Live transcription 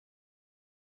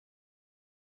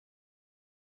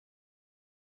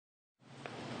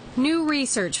New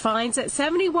research finds that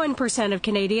 71% of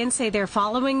Canadians say they're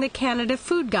following the Canada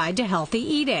Food Guide to Healthy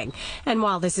Eating. And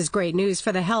while this is great news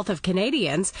for the health of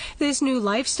Canadians, this new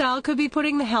lifestyle could be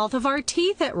putting the health of our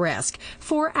teeth at risk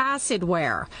for acid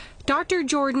wear. Dr.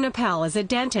 Jordan Appel is a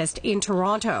dentist in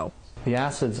Toronto. The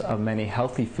acids of many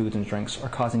healthy foods and drinks are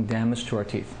causing damage to our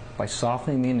teeth by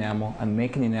softening the enamel and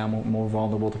making the enamel more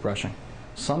vulnerable to brushing.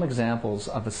 Some examples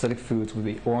of acidic foods would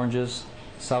be oranges,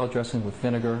 salad dressings with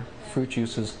vinegar, fruit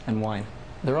juices, and wine.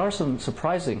 There are some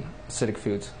surprising acidic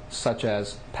foods, such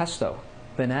as pesto,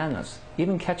 bananas,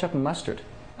 even ketchup and mustard.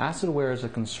 Acid wear is a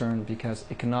concern because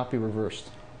it cannot be reversed.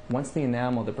 Once the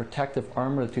enamel, the protective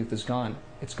armor of the tooth is gone,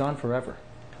 it's gone forever.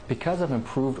 Because of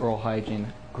improved oral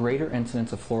hygiene, greater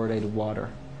incidence of fluoridated water,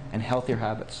 and healthier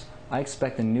habits, I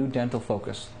expect the new dental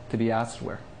focus to be acid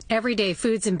wear. Everyday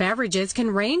foods and beverages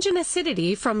can range in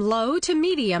acidity from low to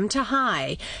medium to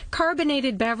high.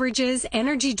 Carbonated beverages,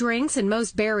 energy drinks, and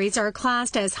most berries are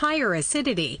classed as higher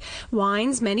acidity.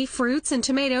 Wines, many fruits, and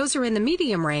tomatoes are in the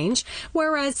medium range,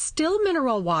 whereas still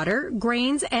mineral water,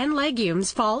 grains, and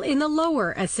legumes fall in the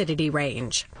lower acidity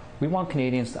range. We want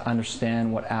Canadians to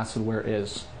understand what acid wear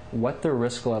is, what their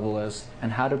risk level is,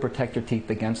 and how to protect their teeth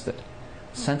against it.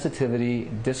 Sensitivity,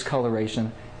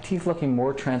 discoloration, teeth looking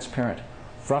more transparent,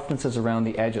 roughnesses around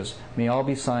the edges may all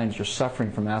be signs you're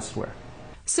suffering from acid wear.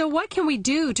 So what can we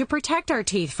do to protect our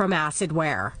teeth from acid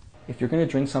wear? If you're going to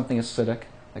drink something acidic,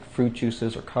 like fruit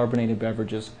juices or carbonated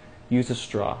beverages, use a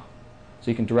straw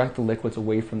so you can direct the liquids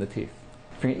away from the teeth.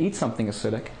 If you're going to eat something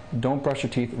acidic, don't brush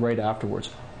your teeth right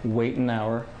afterwards. Wait an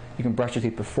hour. You can brush your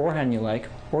teeth beforehand you like,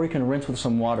 or you can rinse with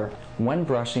some water. When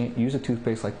brushing, use a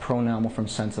toothpaste like Pronamel from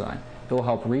Sensodyne. It will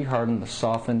help reharden the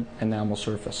softened enamel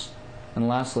surface. And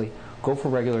lastly, go for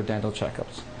regular dental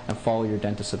checkups and follow your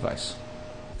dentist's advice.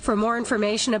 For more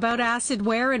information about acid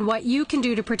wear and what you can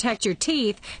do to protect your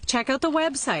teeth, check out the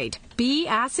website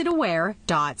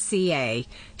beacidaware.ca.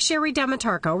 Sherry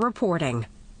Demetarco reporting.